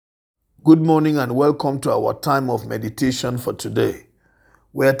Good morning and welcome to our time of meditation for today.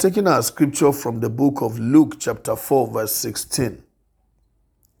 We are taking our scripture from the book of Luke chapter 4 verse 16.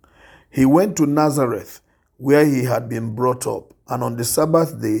 He went to Nazareth where he had been brought up, and on the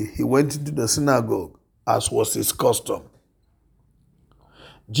Sabbath day he went into the synagogue as was his custom.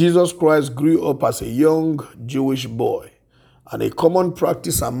 Jesus Christ grew up as a young Jewish boy, and a common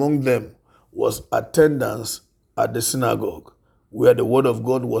practice among them was attendance at the synagogue, where the word of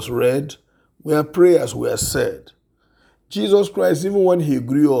God was read, where prayers were said. Jesus Christ, even when he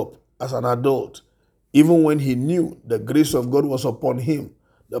grew up as an adult, even when he knew the grace of God was upon him,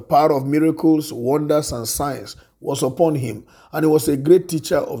 the power of miracles, wonders, and signs was upon him, and he was a great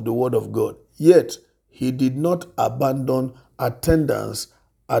teacher of the word of God. Yet, he did not abandon attendance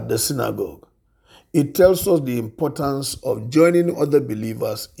at the synagogue. It tells us the importance of joining other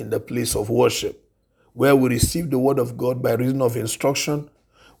believers in the place of worship, where we receive the word of God by reason of instruction,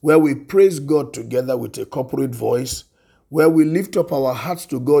 where we praise God together with a corporate voice, where we lift up our hearts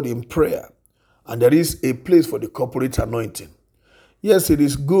to God in prayer, and there is a place for the corporate anointing. Yes, it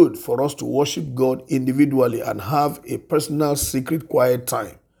is good for us to worship God individually and have a personal, secret, quiet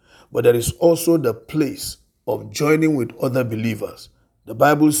time, but there is also the place of joining with other believers. The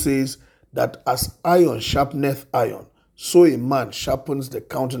Bible says that as iron sharpeneth iron, so a man sharpens the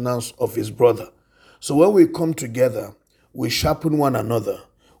countenance of his brother. So when we come together, we sharpen one another.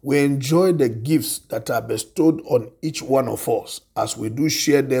 We enjoy the gifts that are bestowed on each one of us as we do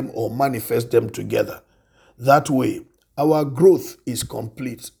share them or manifest them together. That way, our growth is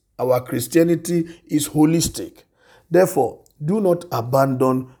complete. Our Christianity is holistic. Therefore, do not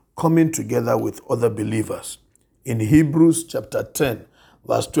abandon coming together with other believers. In Hebrews chapter 10,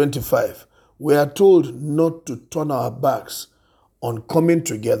 verse 25, we are told not to turn our backs on coming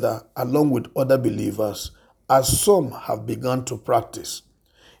together along with other believers, as some have begun to practice.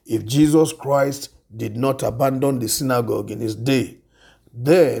 If Jesus Christ did not abandon the synagogue in his day,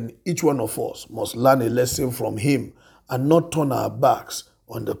 then each one of us must learn a lesson from him and not turn our backs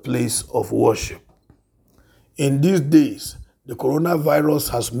on the place of worship. In these days, the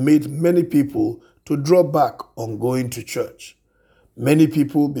coronavirus has made many people to draw back on going to church. Many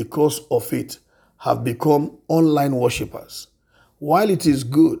people, because of it, have become online worshipers. While it is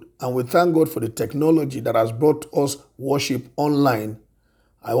good, and we thank God for the technology that has brought us worship online,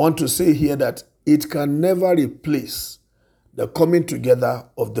 I want to say here that it can never replace the coming together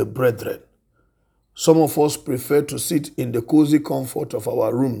of the brethren. Some of us prefer to sit in the cozy comfort of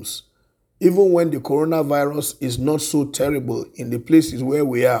our rooms, even when the coronavirus is not so terrible in the places where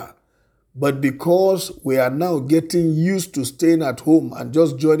we are. But because we are now getting used to staying at home and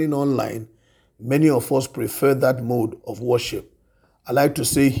just joining online, many of us prefer that mode of worship. I like to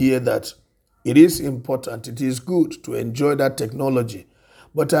say here that it is important, it is good to enjoy that technology,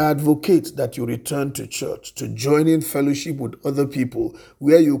 but I advocate that you return to church, to join in fellowship with other people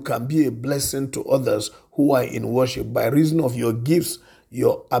where you can be a blessing to others who are in worship by reason of your gifts,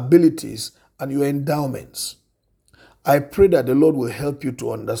 your abilities, and your endowments. I pray that the Lord will help you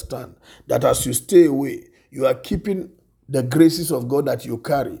to understand that as you stay away, you are keeping the graces of God that you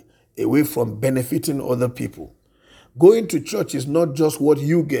carry away from benefiting other people. Going to church is not just what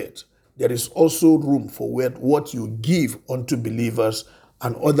you get. There is also room for what you give unto believers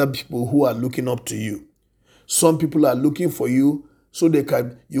and other people who are looking up to you. Some people are looking for you so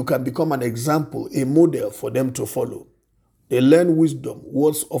you can become an example, a model for them to follow. They learn wisdom,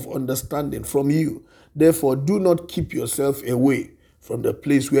 words of understanding from you. Therefore, do not keep yourself away from the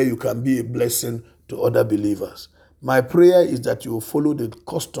place where you can be a blessing to other believers. My prayer is that you will follow the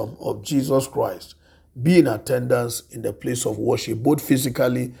custom of Jesus Christ. Be in attendance in the place of worship, both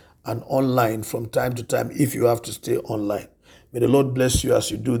physically and online from time to time if you have to stay online. May the Lord bless you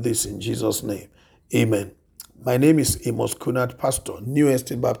as you do this in Jesus' name. Amen. My name is Amos Kunat, pastor, New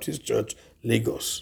Estate Baptist Church, Lagos.